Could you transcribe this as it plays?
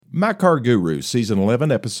My Car Guru, Season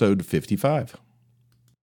 11, Episode 55.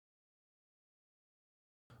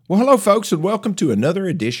 Well, hello, folks, and welcome to another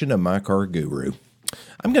edition of My Car Guru.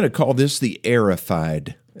 I'm going to call this the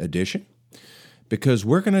Airified edition because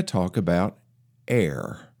we're going to talk about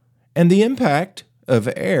air and the impact of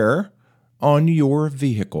air on your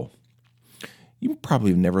vehicle. You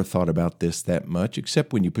probably have never thought about this that much,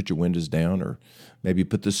 except when you put your windows down or maybe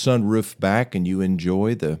put the sunroof back and you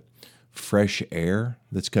enjoy the fresh air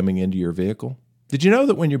that's coming into your vehicle. Did you know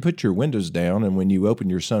that when you put your windows down and when you open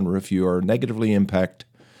your sunroof, you are negatively impacting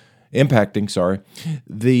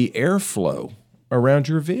the airflow around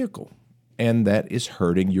your vehicle, and that is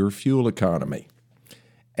hurting your fuel economy?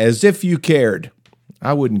 As if you cared.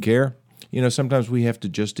 I wouldn't care. You know, sometimes we have to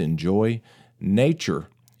just enjoy nature,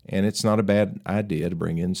 and it's not a bad idea to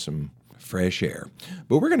bring in some fresh air.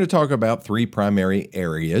 But we're going to talk about three primary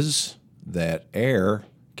areas that air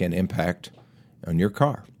can impact on your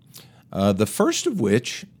car. The first of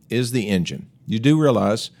which is the engine. You do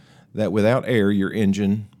realize that without air, your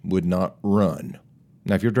engine would not run.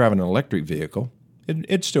 Now, if you're driving an electric vehicle,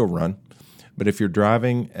 it'd still run. But if you're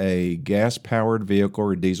driving a gas-powered vehicle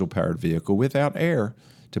or a diesel-powered vehicle without air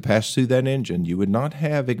to pass through that engine, you would not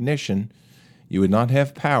have ignition, you would not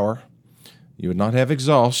have power, you would not have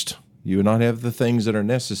exhaust, you would not have the things that are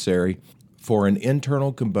necessary for an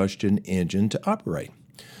internal combustion engine to operate.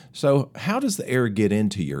 So how does the air get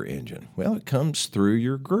into your engine? Well, it comes through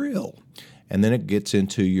your grill, and then it gets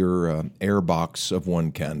into your air box of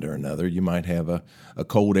one kind or another. You might have a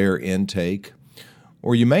cold air intake,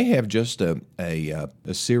 or you may have just a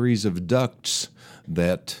series of ducts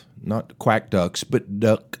that, not quack ducts, but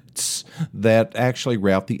ducts that actually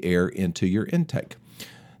route the air into your intake.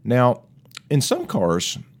 Now, in some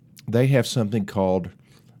cars, they have something called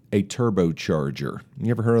a turbocharger.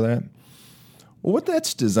 You ever heard of that? Well, what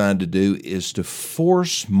that's designed to do is to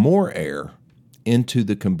force more air into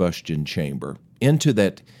the combustion chamber, into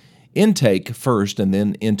that intake first and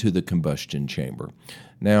then into the combustion chamber.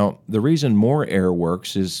 Now, the reason more air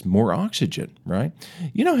works is more oxygen, right?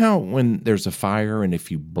 You know how when there's a fire and if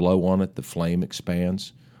you blow on it, the flame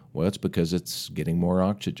expands? Well, it's because it's getting more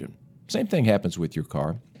oxygen. Same thing happens with your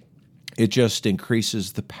car. It just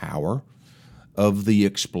increases the power of the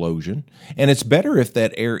explosion, and it's better if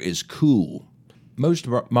that air is cool. Most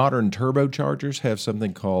modern turbochargers have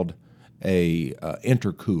something called a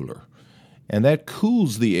intercooler, and that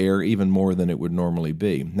cools the air even more than it would normally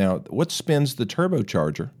be. Now, what spins the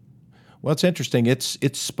turbocharger? Well, it's interesting. It's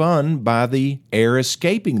spun by the air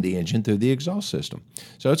escaping the engine through the exhaust system.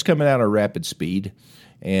 So it's coming out at rapid speed,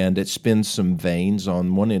 and it spins some vanes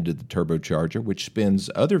on one end of the turbocharger, which spins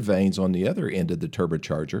other vanes on the other end of the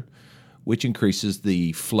turbocharger, which increases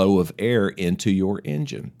the flow of air into your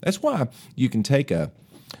engine. That's why you can take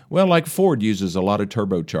like Ford uses a lot of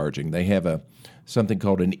turbocharging. They have something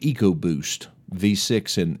called an EcoBoost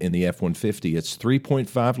V6 in the F-150. It's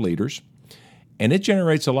 3.5 liters, and it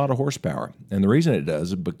generates a lot of horsepower. And the reason it does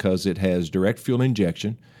is because it has direct fuel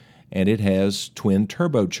injection, and it has twin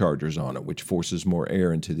turbochargers on it, which forces more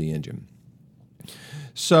air into the engine.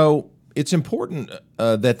 So it's important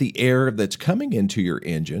that the air that's coming into your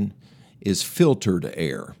engine is filtered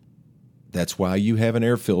air. That's why you have an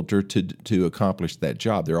air filter to accomplish that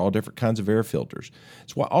job. There are all different kinds of air filters.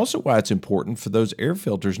 It's also why it's important for those air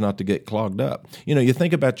filters not to get clogged up. You know, you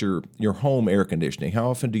think about your home air conditioning.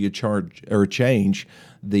 How often do you charge or change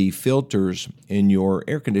the filters in your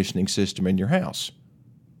air conditioning system in your house?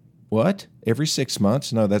 What? Every 6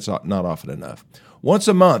 months? No, that's not often enough. Once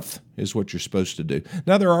a month is what you're supposed to do.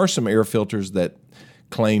 Now, there are some air filters that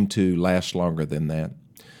claim to last longer than that.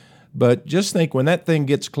 But just think, when that thing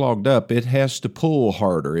gets clogged up, it has to pull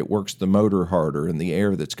harder. It works the motor harder, and the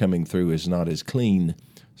air that's coming through is not as clean.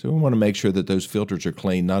 So we want to make sure that those filters are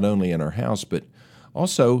clean, not only in our house, but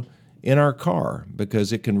also in our car,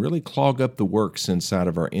 because it can really clog up the works inside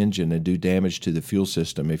of our engine and do damage to the fuel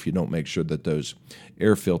system if you don't make sure that those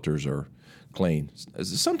air filters are clean.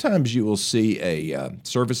 Sometimes you will see a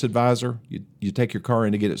service advisor. You take your car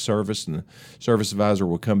in to get it serviced, and the service advisor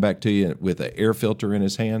will come back to you with an air filter in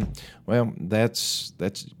his hand. Well, that's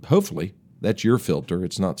hopefully that's your filter.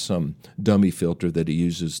 It's not some dummy filter that he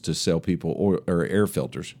uses to sell people or air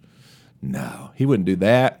filters. No, he wouldn't do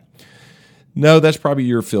that. No, that's probably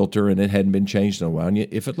your filter, and it hadn't been changed in a while. And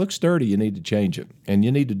if it looks dirty, you need to change it. And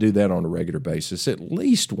you need to do that on a regular basis, at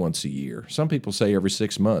least once a year. Some people say every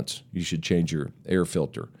 6 months you should change your air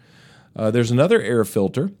filter. There's another air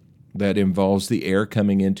filter that involves the air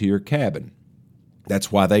coming into your cabin.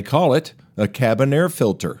 That's why they call it a cabin air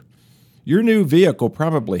filter. Your new vehicle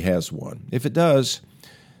probably has one. If it does,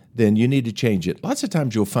 then you need to change it. Lots of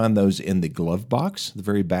times you'll find those in the glove box, the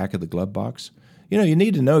very back of the glove box. You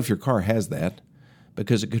need to know if your car has that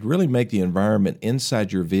because it could really make the environment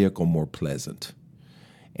inside your vehicle more pleasant.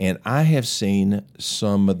 And I have seen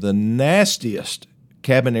some of the nastiest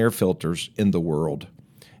cabin air filters in the world.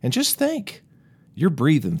 And just think, you're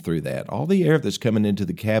breathing through that. All the air that's coming into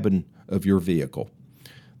the cabin of your vehicle,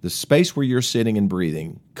 the space where you're sitting and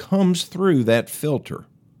breathing, comes through that filter.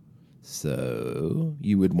 So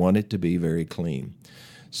you would want it to be very clean.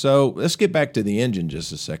 So let's get back to the engine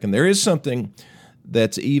just a second. There is something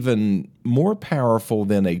that's even more powerful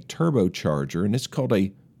than a turbocharger, and it's called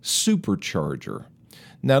a supercharger.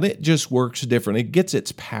 Now, that just works different. It gets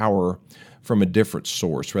its power from a different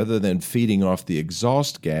source. Rather than feeding off the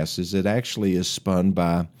exhaust gases, it actually is spun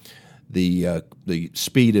by the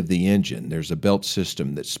speed of the engine. There's a belt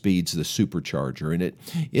system that speeds the supercharger, and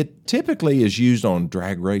it typically is used on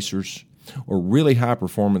drag racers or really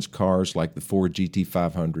high-performance cars like the Ford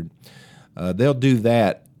GT500. They'll do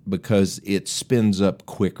that because it spins up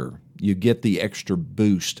quicker. You get the extra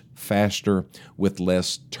boost faster with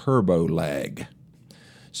less turbo lag.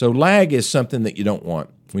 So lag is something that you don't want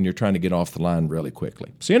when you're trying to get off the line really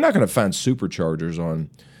quickly. So you're not going to find superchargers on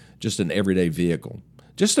just an everyday vehicle.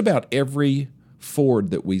 Just about every Ford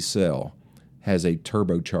that we sell has a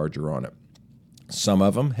turbocharger on it. Some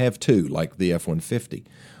of them have two, like the F-150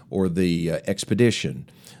 or the Expedition.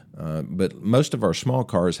 But most of our small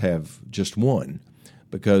cars have just one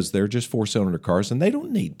because they're just four-cylinder cars and they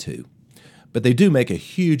don't need two. But they do make a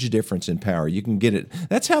huge difference in power. You can get it.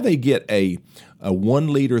 That's how they get a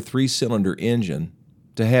 1-liter 3-cylinder engine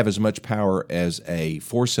to have as much power as a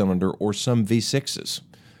 4-cylinder or some V6s.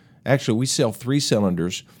 Actually, we sell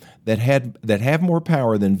 3-cylinders that have more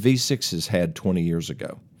power than V6s had 20 years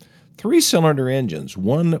ago. 3-cylinder engines,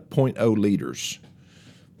 1.0 liters.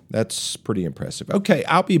 That's pretty impressive. Okay,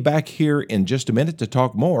 I'll be back here in just a minute to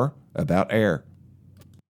talk more about air.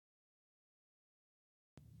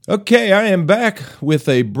 Okay, I am back with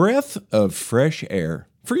a breath of fresh air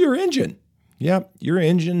for your engine. Yeah, your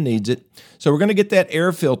engine needs it. So we're going to get that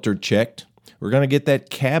air filter checked. We're going to get that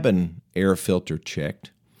cabin air filter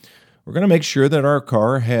checked. We're going to make sure that our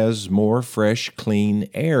car has more fresh, clean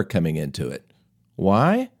air coming into it.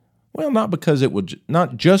 Why? Well,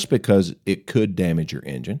 not just because it could damage your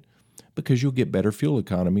engine, because you'll get better fuel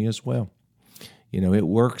economy as well. It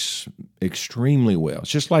works extremely well.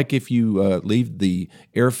 It's just like if you leave the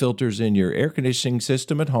air filters in your air conditioning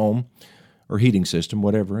system at home or heating system,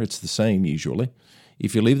 whatever, it's the same usually.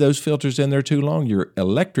 If you leave those filters in there too long, your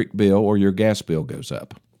electric bill or your gas bill goes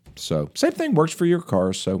up. So same thing works for your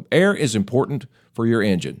car. So air is important for your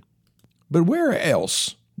engine. But where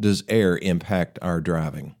else does air impact our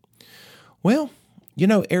driving? Well,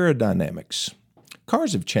 aerodynamics.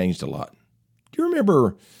 Cars have changed a lot. Do you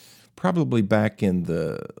remember probably back in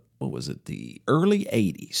the early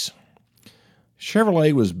 80s,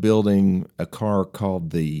 Chevrolet was building a car called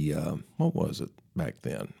the, back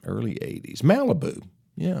then? Early 80s. Malibu.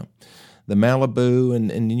 Yeah. The Malibu,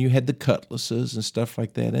 and you had the Cutlasses and stuff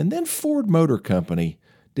like that. And then Ford Motor Company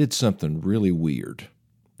did something really weird.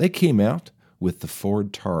 They came out with the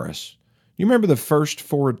Ford Taurus. You remember the first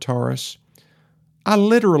Ford Taurus? I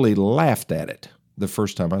literally laughed at it the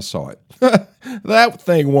first time I saw it. That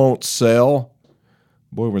thing won't sell.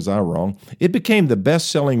 Boy, was I wrong. It became the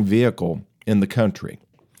best-selling vehicle in the country.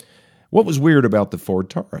 What was weird about the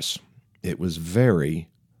Ford Taurus? It was very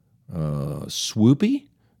swoopy,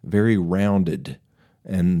 very rounded,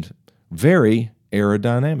 and very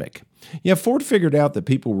aerodynamic. Yeah, Ford figured out that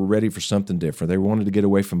people were ready for something different. They wanted to get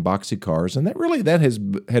away from boxy cars, and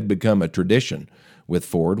that had become a tradition with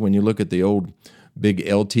Ford. When you look at the old big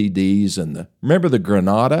LTDs and remember the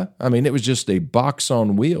Granada? I mean, it was just a box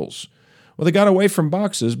on wheels. Well, they got away from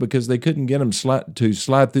boxes because they couldn't get them to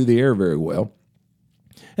slide through the air very well.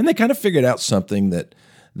 And they kind of figured out something that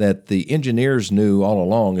the engineers knew all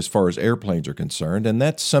along as far as airplanes are concerned, and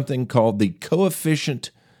that's something called the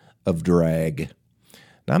coefficient of drag.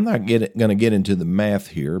 Now, I'm not going to get into the math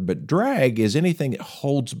here, but drag is anything that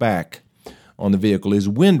holds back on the vehicle, is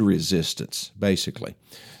wind resistance, basically.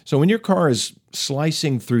 So when your car is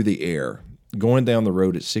slicing through the air, going down the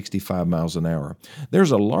road at 65 miles an hour,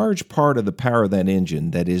 there's a large part of the power of that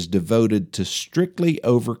engine that is devoted to strictly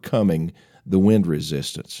overcoming the wind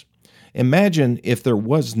resistance. Imagine if there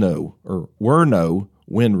was no or were no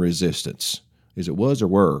wind resistance. Is it was or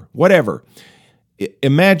were? Whatever.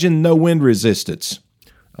 Imagine no wind resistance.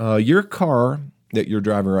 Your car that you're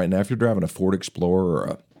driving right now, if you're driving a Ford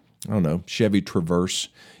Explorer or Chevy Traverse,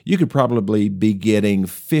 you could probably be getting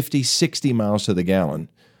 50, 60 miles to the gallon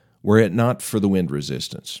were it not for the wind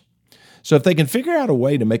resistance. So if they can figure out a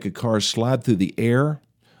way to make a car slide through the air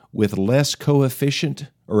with less coefficient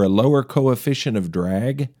or a lower coefficient of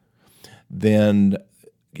drag, then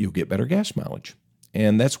you'll get better gas mileage.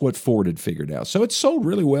 And that's what Ford had figured out. So it sold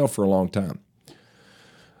really well for a long time.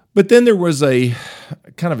 But then there was a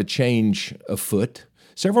kind of a change afoot.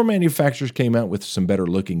 Several manufacturers came out with some better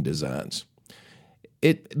looking designs.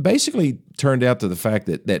 It basically turned out to the fact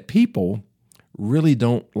that people really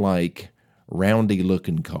don't like roundy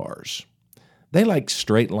looking cars. They like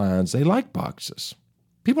straight lines. They like boxes.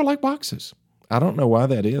 People like boxes. I don't know why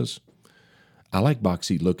that is. I like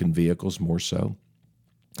boxy looking vehicles more so.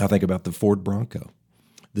 I think about the Ford Bronco,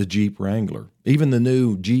 the Jeep Wrangler, even the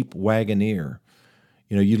new Jeep Wagoneer.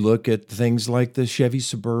 You know, you look at things like the Chevy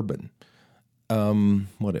Suburban.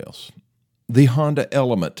 What else? The Honda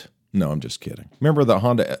Element. No, I'm just kidding. Remember the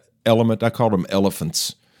Honda Element? I called them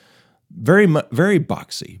elephants. Very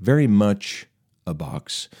boxy, very much a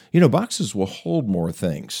box. You know, boxes will hold more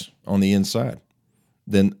things on the inside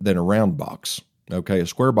than a round box. Okay, a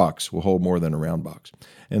square box will hold more than a round box.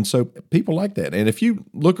 And so people like that. And if you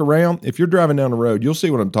look around, if you're driving down the road, you'll see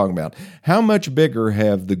what I'm talking about. How much bigger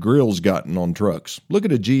have the grills gotten on trucks? Look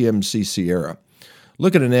at a GMC Sierra.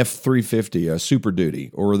 Look at an F-350, a Super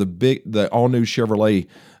Duty, or the all-new Chevrolet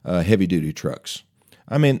heavy-duty trucks.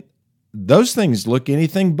 I mean, those things look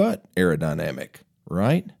anything but aerodynamic,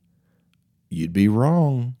 right? You'd be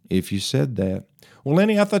wrong if you said that. Well,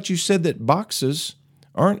 Lenny, I thought you said that boxes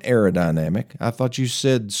aren't aerodynamic. I thought you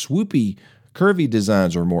said swoopy, curvy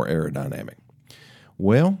designs are more aerodynamic.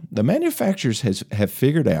 Well, the manufacturers have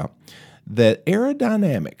figured out that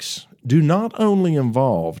aerodynamics do not only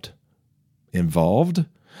involve the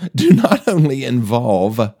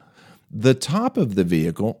top of the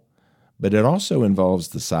vehicle, but it also involves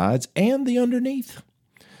the sides and the underneath.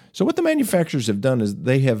 So what the manufacturers have done is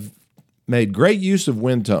they have made great use of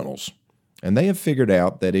wind tunnels, and they have figured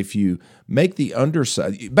out that if you make the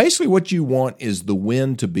underside, basically what you want is the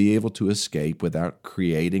wind to be able to escape without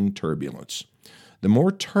creating turbulence. The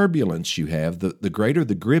more turbulence you have, the greater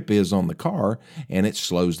the grip is on the car, and it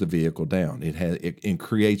slows the vehicle down. It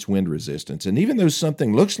creates wind resistance. And even though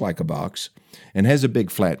something looks like a box and has a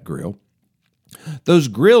big flat grill, those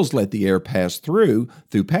grills let the air pass through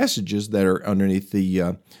passages that are underneath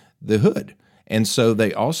the hood. And so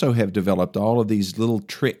they also have developed all of these little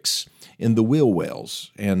tricks in the wheel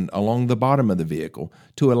wells and along the bottom of the vehicle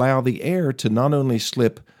to allow the air to not only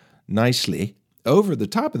slip nicely over the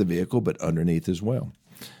top of the vehicle, but underneath as well,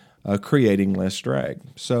 creating less drag.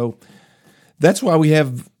 So that's why we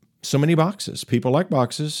have so many boxes. People like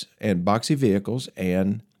boxes and boxy vehicles,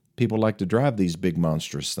 and people like to drive these big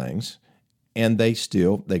monstrous things, and they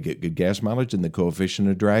get good gas mileage, and the coefficient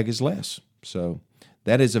of drag is less. So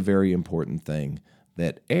that is a very important thing,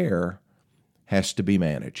 that air has to be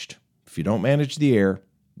managed. If you don't manage the air,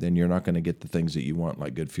 then you're not going to get the things that you want,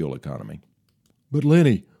 like good fuel economy. But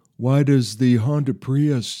Lenny, why does the Honda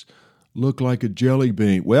Prius look like a jelly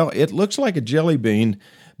bean? Well, it looks like a jelly bean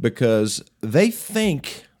because they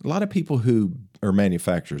think, a lot of people who are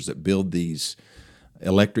manufacturers that build these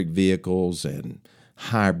electric vehicles and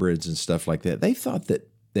hybrids and stuff like that, they thought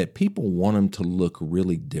that people want them to look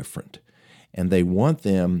really different. And they want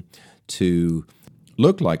them to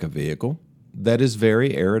look like a vehicle that is very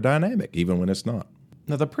aerodynamic, even when it's not.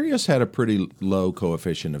 Now, the Prius had a pretty low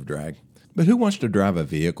coefficient of drag, but who wants to drive a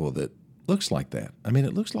vehicle that looks like that? I mean,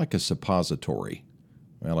 it looks like a suppository.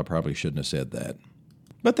 Well, I probably shouldn't have said that.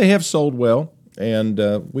 But they have sold well, and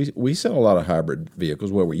we sell a lot of hybrid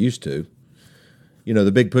vehicles. Well, we used to. You know,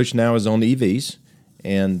 the big push now is on EVs,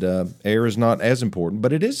 and air is not as important,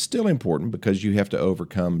 but it is still important because you have to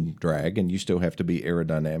overcome drag, and you still have to be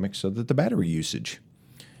aerodynamic so that the battery usage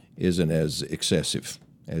isn't as excessive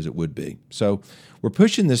as it would be. So we're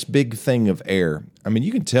pushing this big thing of air. I mean,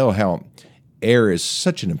 you can tell how air is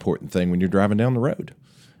such an important thing when you're driving down the road.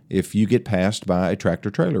 If you get passed by a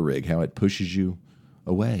tractor-trailer rig, how it pushes you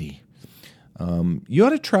away. You ought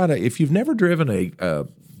to try to, if you've never driven a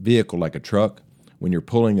vehicle like a truck, when you're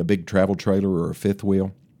pulling a big travel trailer or a fifth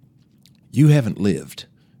wheel, you haven't lived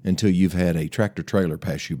until you've had a tractor-trailer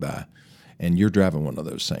pass you by and you're driving one of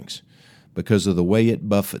those things, because of the way it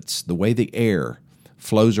buffets, the way the air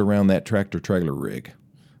flows around that tractor-trailer rig.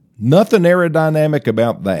 Nothing aerodynamic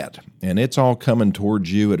about that, and it's all coming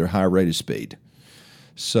towards you at a high rate of speed.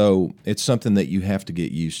 So it's something that you have to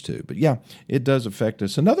get used to. But yeah, it does affect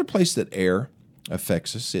us. Another place that air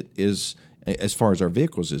affects us, it is, as far as our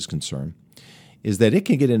vehicles is concerned, is that it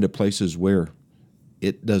can get into places where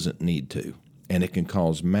it doesn't need to, and it can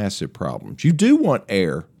cause massive problems. You do want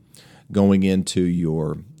air going into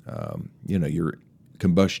your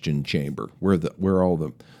combustion chamber, where all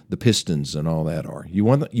the pistons and all that are. You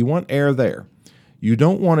want air there. You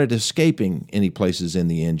don't want it escaping any places in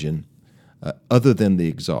the engine other than the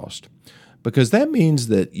exhaust, because that means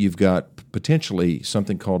that you've got potentially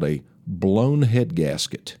something called a blown head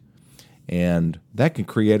gasket, and that can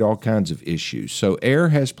create all kinds of issues. So air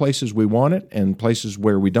has places we want it and places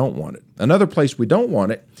where we don't want it. Another place we don't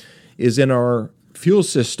want it is in our fuel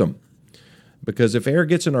system, because if air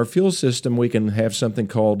gets in our fuel system, we can have something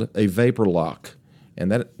called a vapor lock.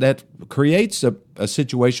 And that creates a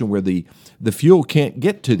situation where the fuel can't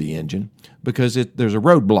get to the engine because there's a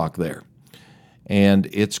roadblock there. And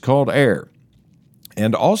it's called air.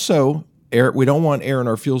 And also, we don't want air in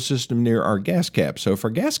our fuel system near our gas cap. So if our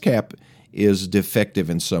gas cap is defective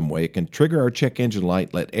in some way, it can trigger our check engine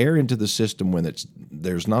light, let air into the system when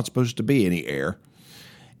there's not supposed to be any air.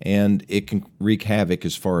 And it can wreak havoc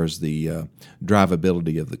as far as the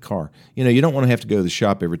drivability of the car. You don't want to have to go to the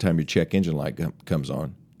shop every time your check engine light comes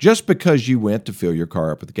on, just because you went to fill your car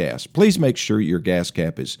up with gas. Please make sure your gas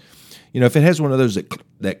cap is, if it has one of those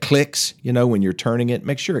that clicks, when you're turning it,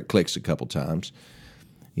 make sure it clicks a couple times.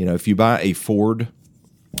 If you buy a Ford,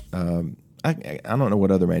 I don't know what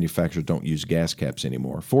other manufacturers don't use gas caps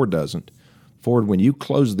anymore. Ford doesn't. Ford, when you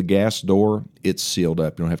close the gas door, it's sealed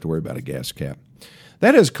up. You don't have to worry about a gas cap.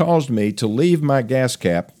 That has caused me to leave my gas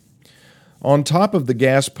cap on top of the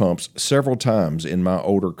gas pumps several times in my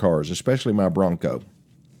older cars, especially my Bronco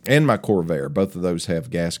and my Corvair. Both of those have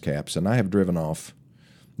gas caps, and I have driven off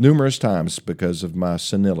numerous times because of my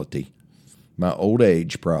senility, my old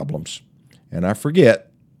age problems, and I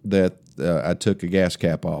forget that I took a gas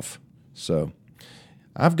cap off. So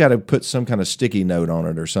I've got to put some kind of sticky note on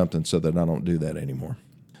it or something so that I don't do that anymore.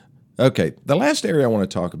 Okay, the last area I want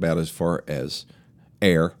to talk about as far as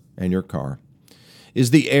air in your car is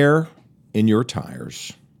the air in your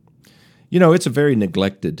tires. It's a very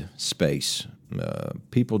neglected space.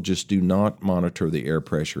 People just do not monitor the air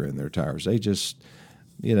pressure in their tires. They just,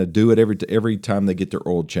 do it every time they get their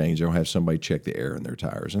oil changed. They'll have somebody check the air in their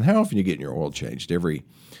tires. And how often you getting your oil changed? Every,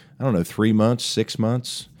 3 months, 6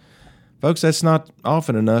 months? Folks, that's not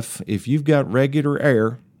often enough. If you've got regular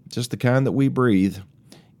air, just the kind that we breathe,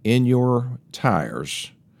 in your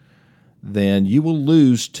tires, then you will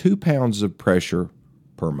lose 2 pounds of pressure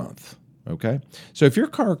per month, okay? So if your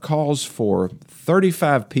car calls for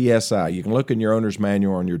 35 PSI, you can look in your owner's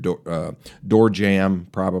manual on your door jamb,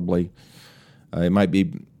 probably. It might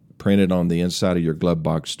be printed on the inside of your glove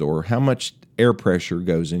box door, how much air pressure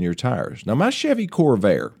goes in your tires. Now, my Chevy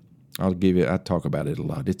Corvair, I talk about it a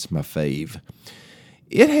lot. It's my fave.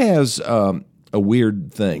 It has a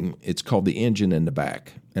weird thing. It's called the engine in the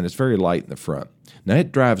back, and it's very light in the front. Now,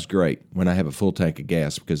 it drives great when I have a full tank of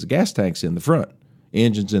gas because the gas tank's in the front,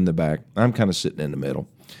 engine's in the back. I'm kind of sitting in the middle.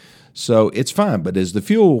 So it's fine, but as the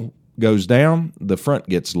fuel goes down, the front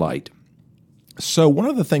gets light. So one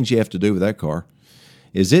of the things you have to do with that car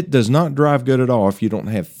is it does not drive good at all if you don't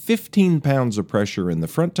have 15 pounds of pressure in the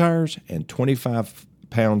front tires and 25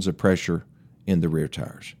 pounds of pressure in the rear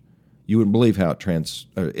tires. You wouldn't believe how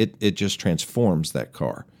it just transforms that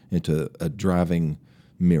car into a driving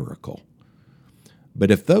miracle. But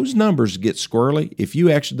if those numbers get squirrely, if you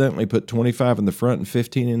accidentally put 25 in the front and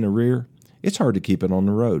 15 in the rear, it's hard to keep it on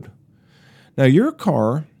the road. Now, your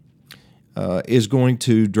car is going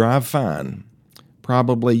to drive fine.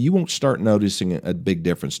 Probably you won't start noticing a big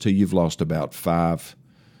difference till you've lost about 5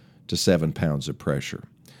 to 7 pounds of pressure.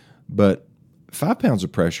 But 5 pounds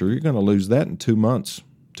of pressure, you're going to lose that in 2 months,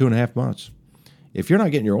 2.5 months. If you're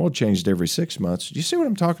not getting your oil changed every 6 months, do you see what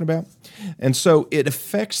I'm talking about? And so it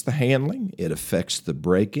affects the handling. It affects the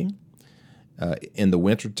braking. In the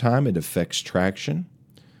wintertime, it affects traction.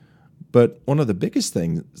 But one of the biggest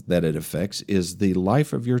things that it affects is the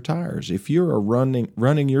life of your tires. If you're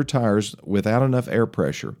running your tires without enough air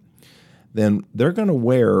pressure, then they're going to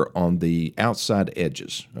wear on the outside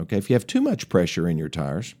edges. Okay, if you have too much pressure in your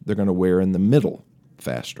tires, they're going to wear in the middle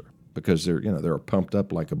faster because they're pumped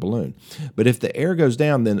up like a balloon. But if the air goes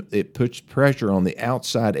down, then it puts pressure on the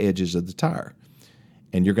outside edges of the tire.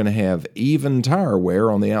 And you're going to have even tire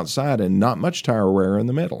wear on the outside and not much tire wear in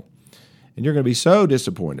the middle. And you're going to be so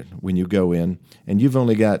disappointed when you go in and you've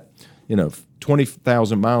only got,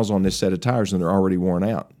 20,000 miles on this set of tires and they're already worn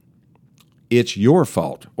out. It's your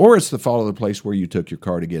fault, or it's the fault of the place where you took your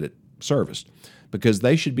car to get it serviced, because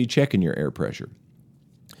they should be checking your air pressure.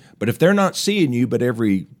 But if they're not seeing you but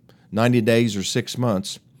every 90 days or 6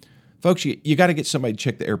 months, folks, you got to get somebody to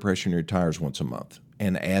check the air pressure in your tires once a month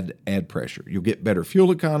and add pressure. You'll get better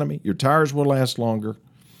fuel economy. Your tires will last longer.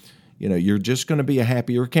 You're just going to be a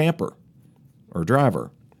happier camper or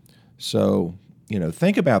driver. So,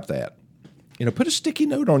 think about that. Put a sticky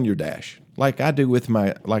note on your dash, like I'm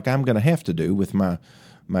going to have to do with my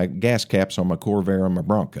gas caps on my Corvair and my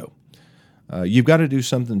Bronco. You've got to do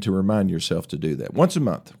something to remind yourself to do that once a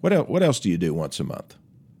month. What else do you do once a month?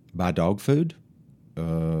 Buy dog food?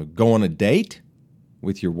 Go on a date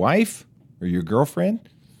with your wife or your girlfriend?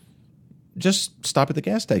 Just stop at the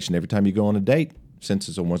gas station every time you go on a date, since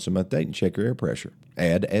it's a once-a-month date, and check your air pressure.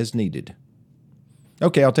 Add as needed.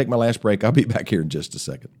 Okay, I'll take my last break. I'll be back here in just a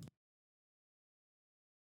second.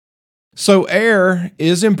 So air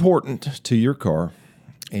is important to your car,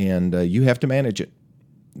 and you have to manage it.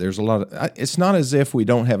 There's a lot of. It's not as if we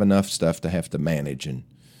don't have enough stuff to have to manage and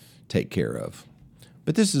take care of.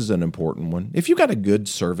 But this is an important one. If you've got a good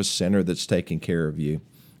service center that's taking care of you,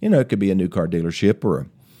 it could be a new car dealership or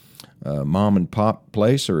a mom and pop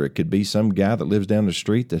place, or it could be some guy that lives down the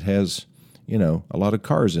street that has, a lot of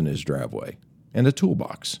cars in his driveway and a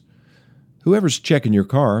toolbox. Whoever's checking your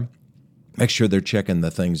car, make sure they're checking the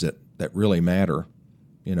things that really matter.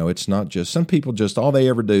 It's not just, some people just, all they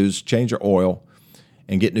ever do is change their oil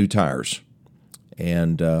and get new tires.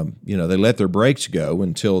 And, they let their brakes go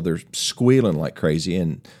until they're squealing like crazy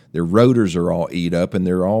and their rotors are all eat up and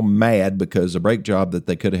they're all mad because the brake job that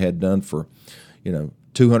they could have had done for,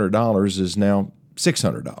 $200 is now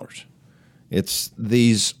 $600. It's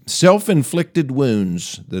these self-inflicted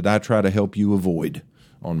wounds that I try to help you avoid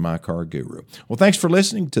on My Car Guru. Well, thanks for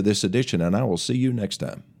listening to this edition, and I will see you next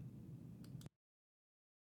time.